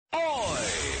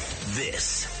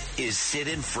This is Sid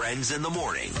and Friends in the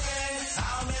Morning.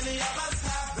 How many of us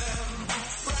have them?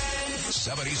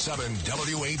 77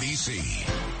 WABC.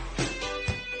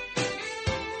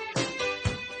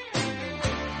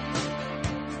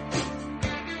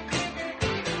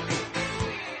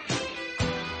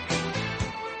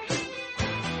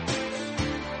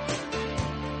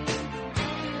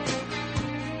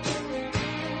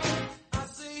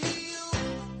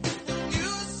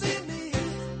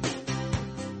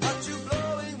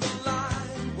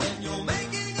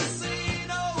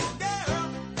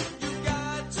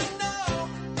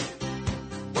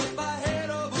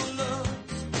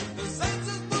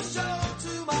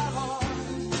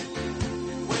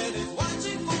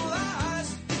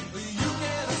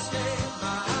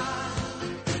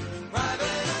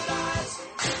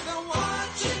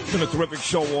 Been a terrific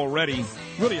show already.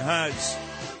 Really has.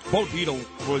 Bo Dietl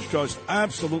was just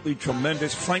absolutely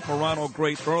tremendous. Frank Morano,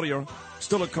 great earlier.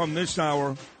 Still to come this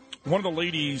hour. One of the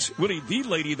ladies, really the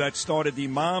lady that started the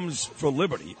Moms for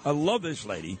Liberty. I love this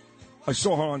lady. I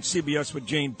saw her on CBS with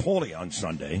Jane Pauley on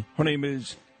Sunday. Her name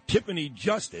is Tiffany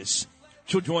Justice.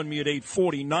 She'll join me at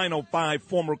 8:40. 9:05,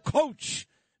 former coach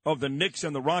of the Knicks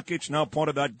and the Rockets, now part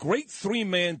of that great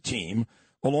three-man team,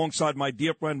 alongside my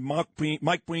dear friend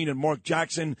Mike Breen and Mark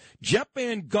Jackson. Jeff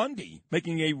Van Gundy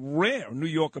making a rare New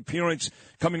York appearance,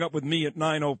 coming up with me at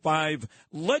 9:05.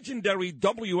 Legendary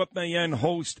WFAN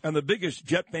host and the biggest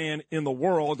Jet fan in the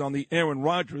world on the Aaron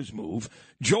Rodgers move,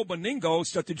 Joe Beningo,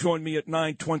 set to join me at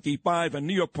 9:25, and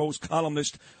New York Post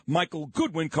columnist Michael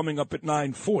Goodwin coming up at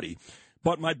 9:40.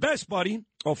 But my best buddy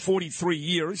of 43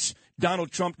 years, Donald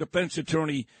Trump defense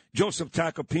attorney Joseph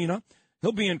Tacopina,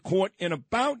 he'll be in court in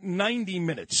about 90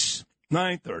 minutes,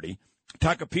 9:30.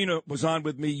 Tacopina was on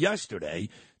with me yesterday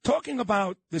talking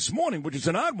about this morning, which is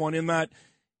an odd one in that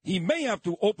he may have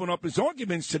to open up his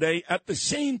arguments today at the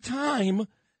same time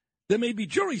there may be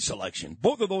jury selection.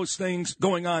 Both of those things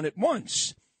going on at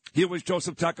once. Here was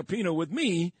Joseph Tacopina with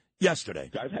me yesterday.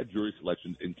 I've had jury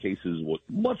selections in cases with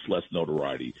much less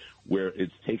notoriety where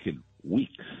it's taken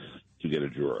weeks to get a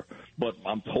juror. But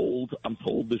I'm told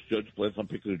this judge plans on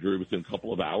picking a jury within a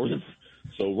couple of hours.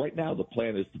 So right now the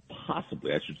plan is to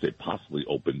possibly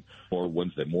open for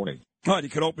Wednesday morning. All right, he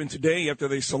could open today after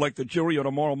they select the jury or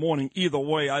tomorrow morning. Either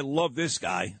way, I love this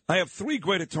guy. I have three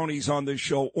great attorneys on this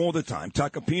show all the time.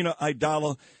 Tacopina,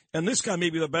 Idala, and this guy may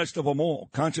be the best of them all.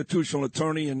 Constitutional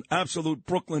attorney and absolute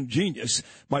Brooklyn genius,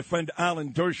 my friend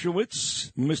Alan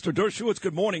Dershowitz. Mr. Dershowitz,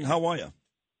 good morning. How are you?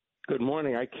 Good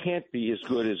morning. I can't be as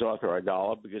good as Arthur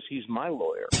Idala because he's my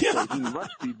lawyer. So he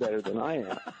must be better than I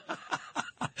am.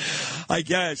 I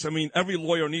guess. I mean, every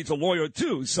lawyer needs a lawyer,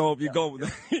 too. So if you go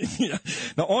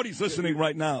 – Now, Artie's listening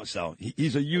right now, so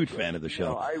he's a huge fan of the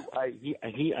show. I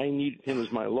needed him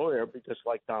as my lawyer because,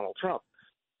 like Donald Trump,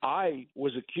 I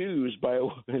was accused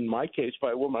in my case,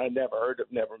 by a woman I never heard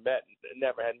of, never met, and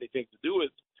never had anything to do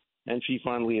with. And she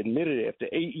finally admitted after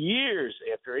 8 years,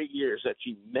 that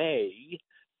she may –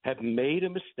 have made a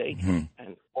mistake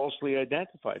and falsely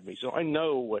identified me. So I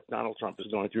know what Donald Trump is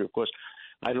going through. Of course,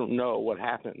 I don't know what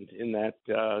happened in that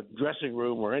dressing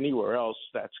room or anywhere else.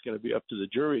 That's going to be up to the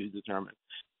jury to determine.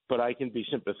 But I can be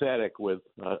sympathetic with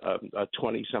a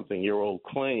 20-something-year-old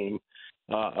claim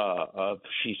of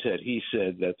she said, he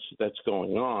said that's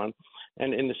going on,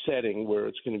 and in a setting where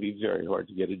it's going to be very hard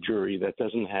to get a jury that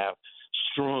doesn't have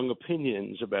strong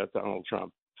opinions about Donald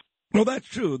Trump. No, that's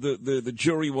true. The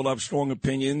jury will have strong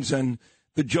opinions, and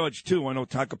the judge, too. I know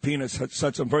Tacopina has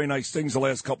said some very nice things the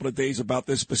last couple of days about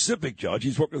this specific judge.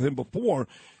 He's worked with him before.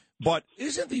 But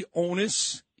isn't the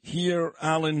onus here,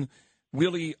 Alan,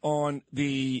 really on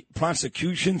the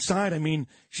prosecution side? I mean,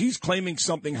 she's claiming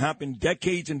something happened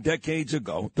decades and decades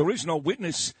ago. There is no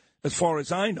witness, as far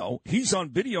as I know. He's on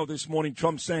video this morning,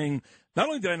 Trump saying, not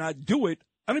only did I not do it,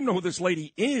 I don't even know who this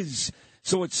lady is.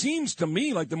 So it seems to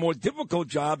me like the more difficult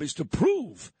job is to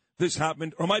prove this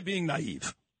happened, or am I being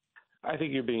naive? I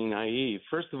think you're being naive.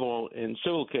 First of all, in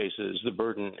civil cases, the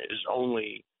burden is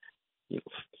only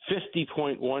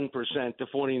 50.1% to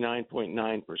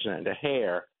 49.9%, a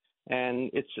hair, and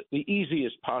it's the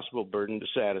easiest possible burden to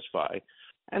satisfy.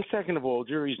 And second of all,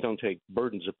 juries don't take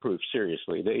burdens of proof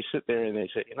seriously. They sit there and they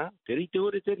say, did he do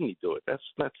it or didn't he do it? That's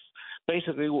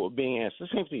basically what we're being asked. The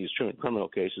same thing is true in criminal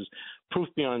cases. Proof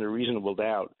beyond a reasonable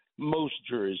doubt. Most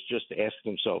jurors just ask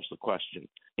themselves the question,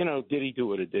 did he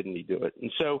do it or didn't he do it?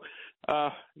 And so,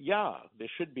 there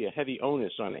should be a heavy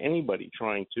onus on anybody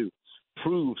trying to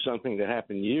prove something that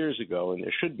happened years ago, and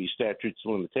there should be statutes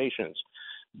of limitations.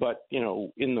 But,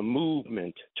 in the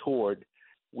movement toward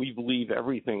we believe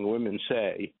everything women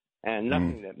say and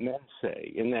nothing that men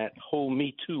say in that whole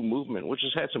Me Too movement, which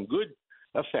has had some good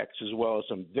effects as well as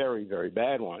some very, very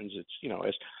bad ones. It's,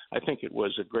 as I think it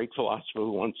was a great philosopher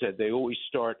who once said, they always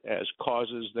start as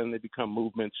causes, then they become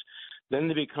movements, then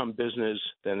they become business,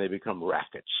 then they become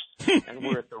rackets. And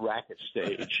we're at the racket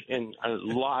stage. In a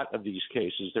lot of these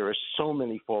cases, there are so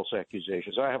many false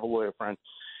accusations. I have a lawyer friend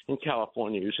in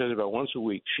California who says about once a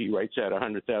week she writes out a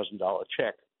 $100,000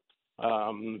 check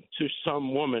to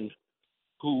some woman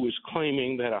who was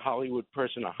claiming that a Hollywood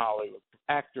person, a Hollywood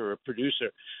actor, a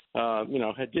producer,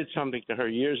 had did something to her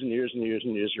years and years and years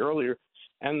and years earlier.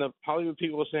 And the Hollywood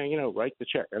people were saying, write the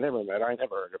check. I never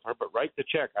heard of her, but write the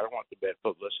check. I don't want the bad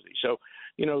publicity. So,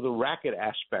 the racket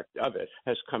aspect of it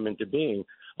has come into being,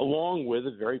 along with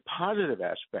a very positive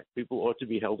aspect. People ought to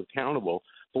be held accountable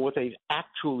for what they've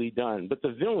actually done. But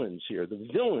the villains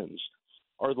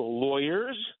are the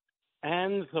lawyers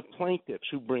and the plaintiffs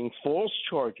who bring false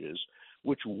charges,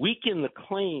 which weaken the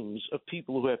claims of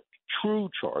people who have true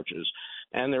charges,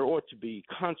 and there ought to be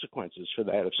consequences for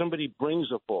that. If somebody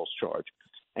brings a false charge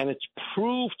and it's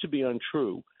proved to be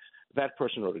untrue, that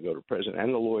person ought to go to prison,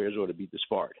 and the lawyers ought to be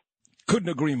disbarred. Couldn't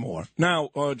agree more. Now,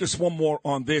 just one more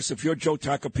on this. If you're Joe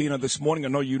Tacopina this morning, I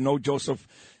know you know Joseph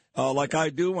like I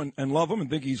do and love him and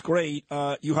think he's great,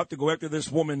 you have to go after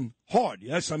this woman hard,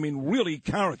 yes? I mean, really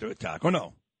character attack, or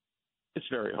no? It's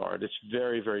very hard. It's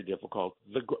very, very difficult.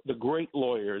 The great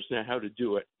lawyers know how to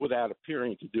do it without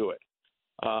appearing to do it.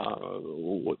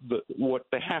 What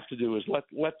they have to do is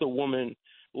let the woman,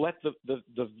 let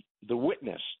the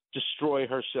witness destroy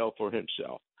herself or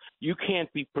himself. You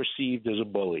can't be perceived as a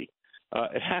bully.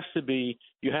 It has to be,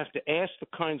 you have to ask the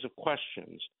kinds of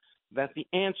questions that the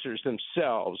answers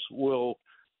themselves will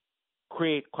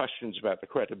create questions about the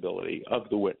credibility of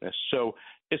the witness. So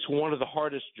it's one of the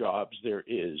hardest jobs there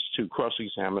is to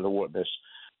cross-examine a witness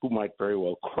who might very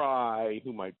well cry,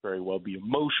 who might very well be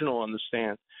emotional on the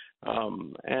stand,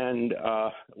 and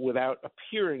without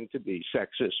appearing to be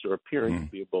sexist or appearing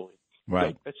to be a bully.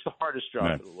 Right. So it's the hardest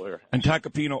job for the lawyer. And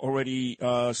Tacopina already,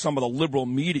 some of the liberal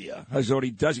media has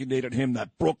already designated him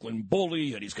that Brooklyn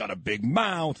bully, and he's got a big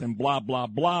mouth and blah, blah,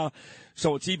 blah.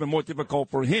 So it's even more difficult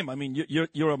for him. I mean,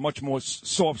 you're a much more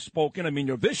soft-spoken. I mean,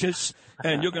 you're vicious,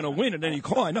 and you're going to win at any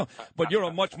call, I know. But you're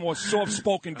a much more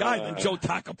soft-spoken guy than Joe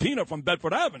Tacopina from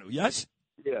Bedford Avenue, yes?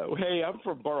 Yeah, hey, I'm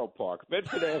from Borough Park.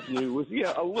 Bedford Avenue was,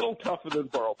 a little tougher than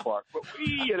Borough Park, but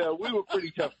we were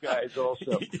pretty tough guys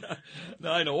also. Yeah.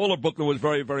 No, I know. All of Brooklyn was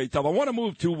very, very tough. I want to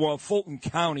move to Fulton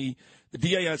County. The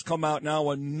DA has come out now,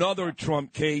 another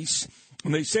Trump case,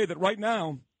 and they say that right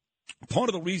now, part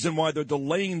of the reason why they're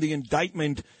delaying the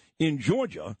indictment in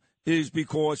Georgia is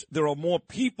because there are more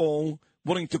people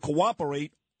willing to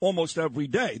cooperate almost every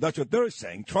day. That's what they're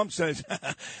saying. Trump says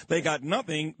they got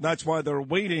nothing. That's why they're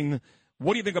waiting.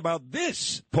 What do you think about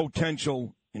this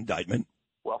potential indictment?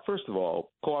 Well, first of all,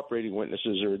 cooperating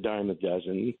witnesses are a dime a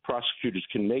dozen. Prosecutors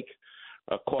can make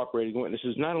cooperating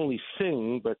witnesses not only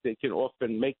sing, but they can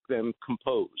often make them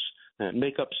compose and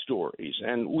make up stories.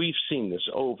 And we've seen this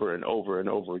over and over and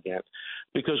over again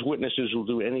because witnesses will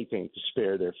do anything to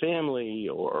spare their family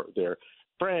or their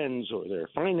friends or their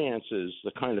finances,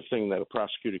 the kind of thing that a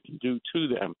prosecutor can do to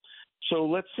them. So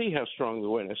let's see how strong the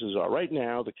witnesses are. Right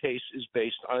now, the case is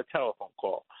based on a telephone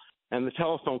call, and the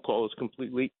telephone call is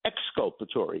completely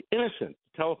exculpatory, innocent.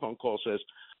 The telephone call says,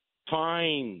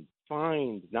 find,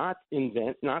 not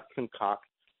invent, not concoct,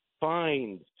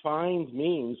 find. Find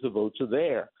means the votes are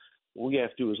there. All you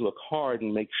have to do is look hard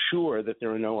and make sure that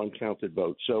there are no uncounted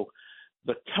votes. So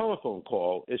the telephone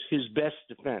call is his best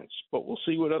defense, but we'll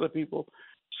see what other people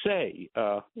say.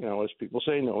 As people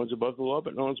say, no one's above the law,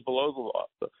 but no one's below the law.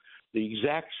 The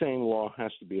exact same law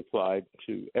has to be applied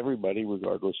to everybody,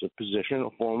 regardless of position,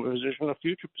 or former position, or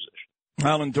future position.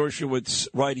 Alan Dershowitz,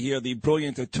 right here, the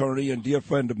brilliant attorney and dear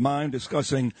friend of mine,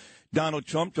 discussing Donald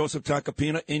Trump, Joseph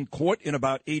Tacopina, in court in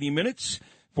about 80 minutes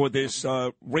for this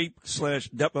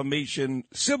rape/defamation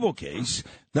civil case.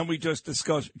 Then we just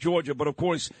discussed Georgia. But, of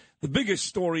course, the biggest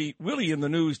story really in the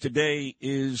news today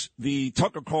is the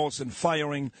Tucker Carlson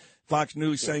firing. Fox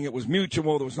News saying it was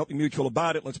mutual. There was nothing mutual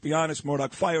about it. Let's be honest.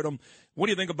 Murdoch fired him. What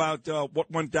do you think about what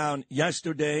went down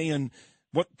yesterday and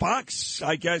what Fox,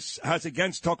 I guess, has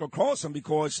against Tucker Carlson?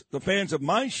 Because the fans of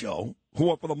my show, who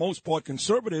are for the most part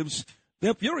conservatives,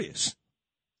 they're furious.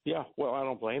 Yeah, well, I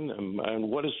don't blame them. And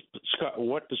what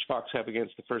does Fox have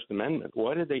against the First Amendment?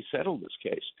 Why did they settle this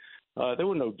case? There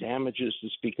were no damages to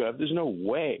speak of. There's no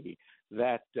way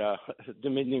that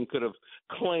Dominion could have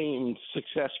claimed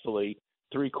successfully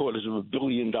 $750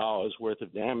 million worth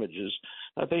of damages.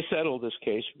 They settled this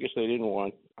case because they didn't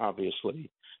want,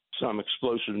 obviously, some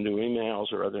explosive new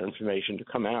emails or other information to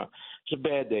come out. It's a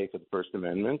bad day for the First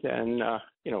Amendment. And,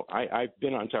 I've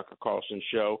been on Tucker Carlson's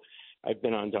show, I've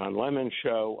been on Don Lemon's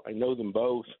show. I know them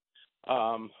both.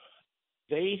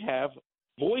 They have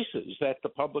voices that the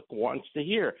public wants to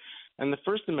hear. And the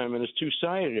First Amendment is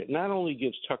two-sided. It not only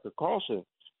gives Tucker Carlson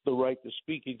the right to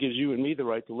speak, it gives you and me the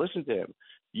right to listen to him.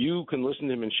 You can listen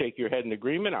to him and shake your head in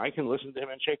agreement. I can listen to him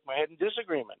and shake my head in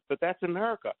disagreement. But that's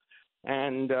America.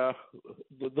 And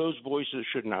those voices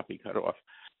should not be cut off.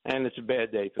 And it's a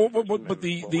bad day for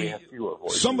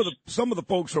some of the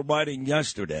folks were writing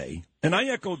yesterday, and I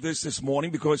echoed this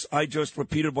morning because I just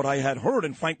repeated what I had heard,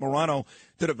 and Frank Morano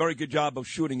did a very good job of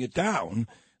shooting it down,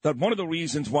 that one of the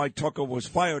reasons why Tucker was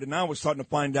fired, and now we're starting to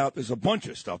find out there's a bunch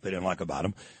of stuff they didn't like about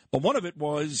him, but one of it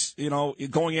was,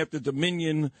 going after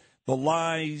Dominion, the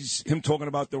lies, him talking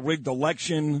about the rigged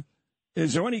election.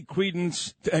 Is there any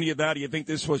credence to any of that? Do you think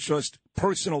this was just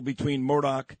personal between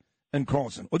Murdoch and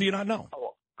Carlson, or do you not know?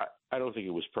 I don't think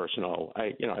it was personal.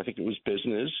 I think it was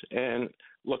business. And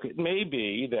look, it may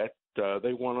be that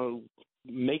they want to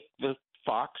make the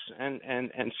Fox and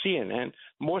CNN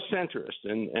more centrist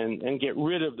and get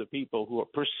rid of the people who are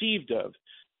perceived of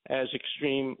as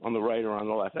extreme on the right or on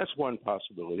the left. That's one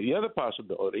possibility. The other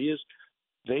possibility is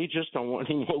they just don't want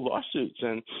any more lawsuits.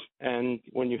 And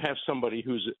when you have somebody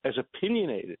who's as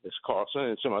opinionated as Carlson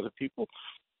and some other people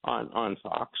on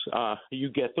Fox, you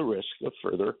get the risk of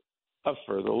further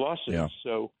lawsuits. Yeah.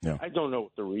 So yeah. I don't know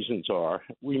what the reasons are.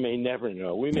 We may never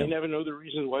know. We may never know the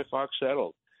reasons why Fox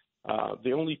settled.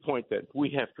 The only point that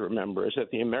we have to remember is that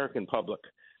the American public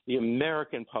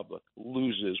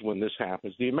loses when this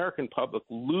happens. The American public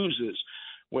loses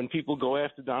when people go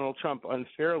after Donald Trump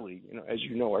unfairly. As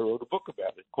you know, I wrote a book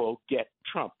about it called Get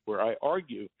Trump, where I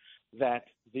argue that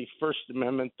the First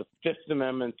Amendment, the Fifth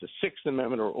Amendment, the Sixth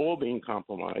Amendment are all being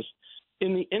compromised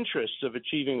in the interests of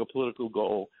achieving a political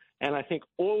goal. And I think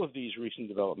all of these recent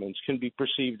developments can be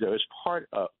perceived as part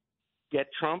of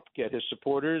get Trump, get his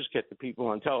supporters, get the people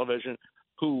on television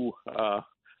who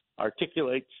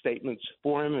articulate statements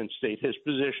for him and state his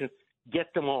position,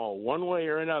 get them all one way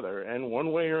or another. And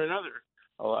one way or another,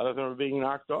 a lot of them are being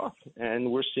knocked off.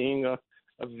 And we're seeing a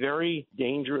very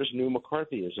dangerous new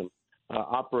McCarthyism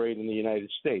operate in the United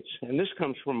States. And this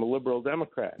comes from a liberal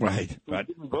Democrat who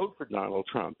didn't vote for Donald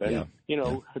Trump and,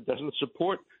 doesn't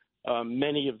support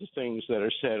many of the things that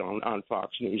are said on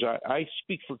Fox News. I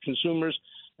speak for consumers,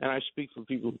 and I speak for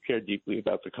people who care deeply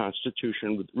about the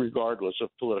Constitution, regardless of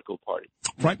political party.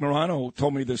 Frank Morano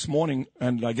told me this morning,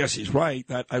 and I guess he's right,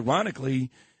 that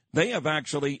ironically, they have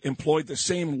actually employed the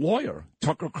same lawyer,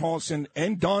 Tucker Carlson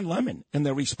and Don Lemon, in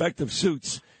their respective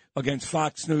suits against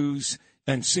Fox News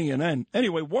and CNN.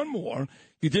 Anyway, one more.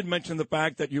 You did mention the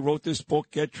fact that you wrote this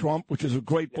book, Get Trump, which is a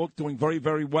great book, doing very,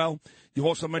 very well. You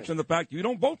also mentioned the fact you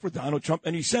don't vote for Donald Trump.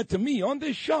 And he said to me on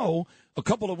this show a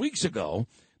couple of weeks ago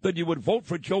that you would vote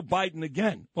for Joe Biden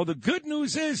again. Well, the good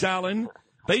news is, Alan,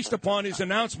 based upon his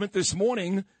announcement this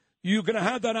morning, you're going to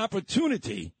have that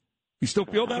opportunity. You still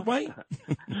feel that way?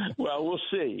 Well, we'll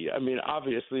see. I mean,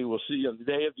 obviously, we'll see on the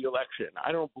day of the election.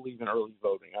 I don't believe in early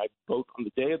voting. I vote on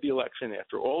the day of the election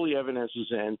after all the evidence is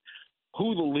in,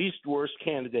 who the least worst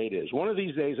candidate is. One of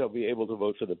these days I'll be able to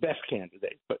vote for the best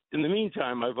candidate. But in the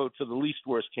meantime, I vote for the least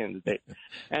worst candidate.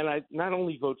 And I not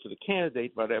only vote for the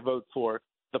candidate, but I vote for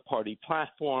the party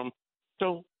platform.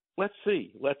 So let's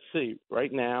see.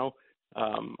 Right now,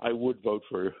 I would vote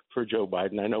for Joe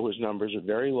Biden. I know his numbers are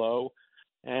very low.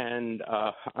 And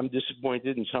I'm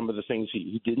disappointed in some of the things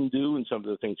he didn't do and some of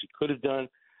the things he could have done.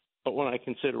 But when I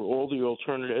consider all the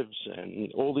alternatives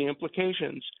and all the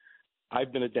implications,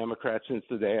 I've been a Democrat since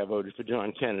the day I voted for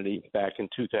John Kennedy back in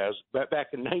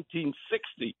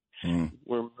 1960,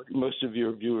 where most of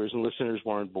your viewers and listeners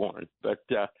weren't born. But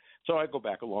so I go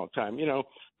back a long time.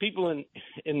 People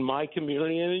in my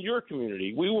community and in your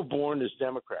community, we were born as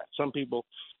Democrats. Some people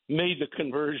made the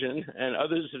conversion and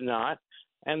others have not.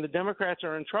 And the Democrats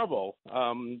are in trouble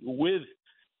with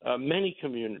many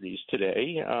communities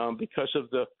today because of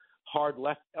the hard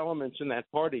left elements in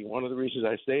that party. One of the reasons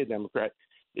I stay a Democrat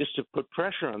is to put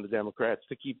pressure on the Democrats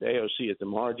to keep AOC at the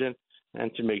margin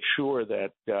and to make sure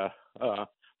that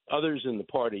others in the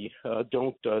party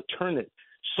don't turn it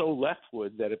so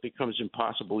leftward that it becomes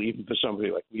impossible even for somebody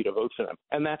like me to vote for them.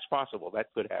 And that's possible. That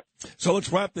could happen. So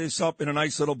let's wrap this up in a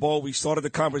nice little bow. We started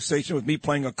the conversation with me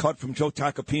playing a cut from Joe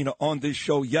Tacopina on this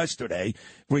show yesterday.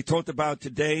 We talked about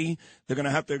today they're going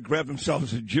to have to grab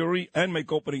themselves a jury and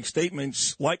make opening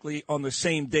statements likely on the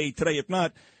same day today. If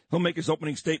not, he'll make his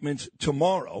opening statements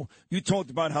tomorrow. You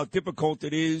talked about how difficult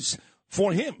it is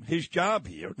for him, his job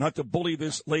here, not to bully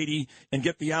this lady and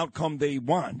get the outcome they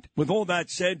want. With all that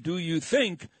said, do you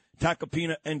think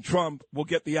Tacopina and Trump will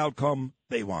get the outcome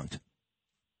they want?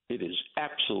 it is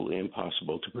absolutely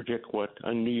impossible to predict what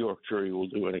a New York jury will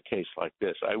do in a case like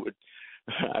this. I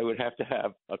would have to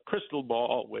have a crystal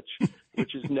ball, which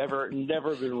has never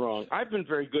been wrong. I've been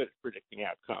very good at predicting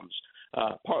outcomes,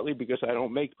 partly because I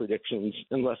don't make predictions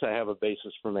unless I have a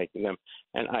basis for making them,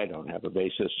 and I don't have a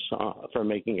basis for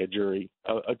making a jury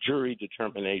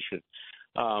determination.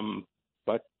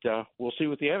 But we'll see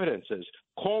what the evidence is.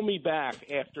 Call me back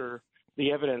after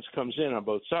the evidence comes in on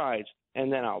both sides,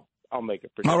 and then I'll make a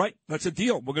prediction. All right, that's a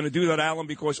deal. We're going to do that, Alan,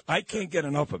 because I can't get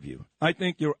enough of you. I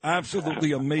think you're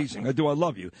absolutely amazing. I do. I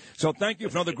love you. So thank you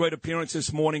for another great appearance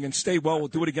this morning, and stay well. We'll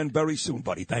do it again very soon,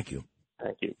 buddy. Thank you.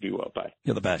 Thank you. Be well. Bye.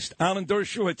 You're the best. Alan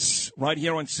Dershowitz, right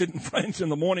here on Sid and Friends in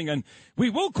the morning, and we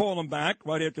will call him back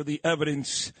right after the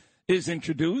evidence is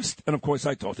introduced. And, of course,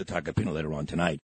 I talk to Takapina later on tonight.